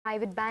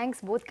private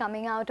banks both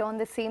coming out on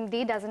the same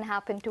day doesn't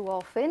happen too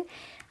often.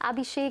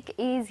 Abhishek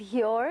is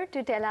here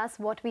to tell us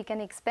what we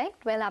can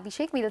expect. Well,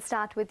 Abhishek, we'll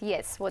start with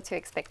yes. What's your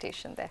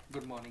expectation there?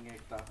 Good morning,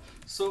 Ekta.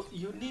 So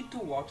you need to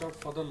watch out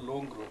for the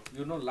loan growth.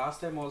 You know,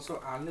 last time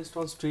also analysts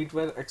on street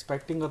were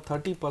expecting a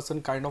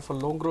 30% kind of a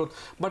loan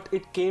growth, but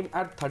it came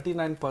at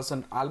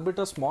 39%, albeit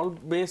a small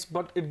base,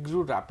 but it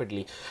grew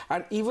rapidly.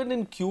 And even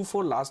in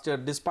Q4 last year,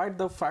 despite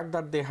the fact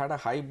that they had a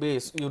high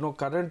base, you know,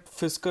 current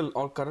fiscal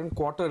or current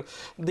quarter,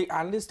 the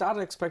analysts are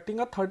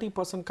expecting a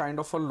 30% kind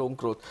of a loan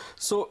growth.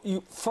 So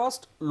you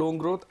first loan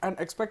growth and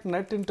expect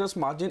net interest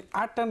margin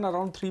at and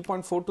around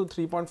 3.4 to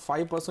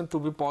 3.5% to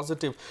be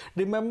positive.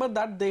 Remember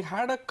that they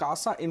had a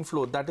CASA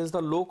inflow, that is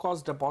the low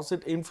cost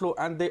deposit inflow,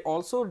 and they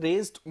also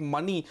raised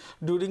money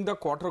during the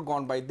quarter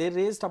gone by. They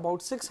raised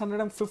about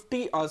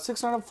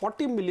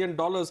 $640 million,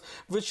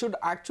 which should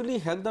actually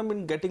help them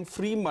in getting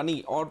free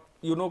money, or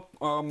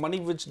money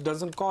which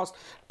doesn't cost,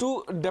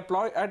 to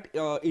deploy at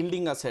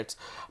yielding assets.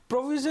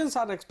 Provisions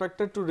are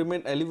expected to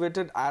remain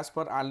elevated as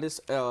per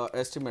analyst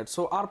estimates.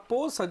 So our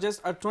poll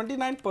suggests a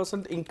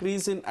 29%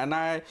 increase in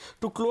NII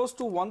to close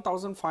to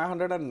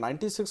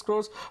 1,596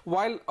 crores,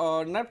 while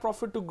net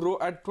profit to grow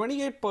at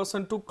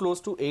 28% to close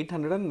to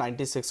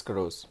 896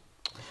 crores.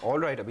 All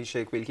right,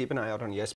 Abhishek, we'll keep an eye out on yes.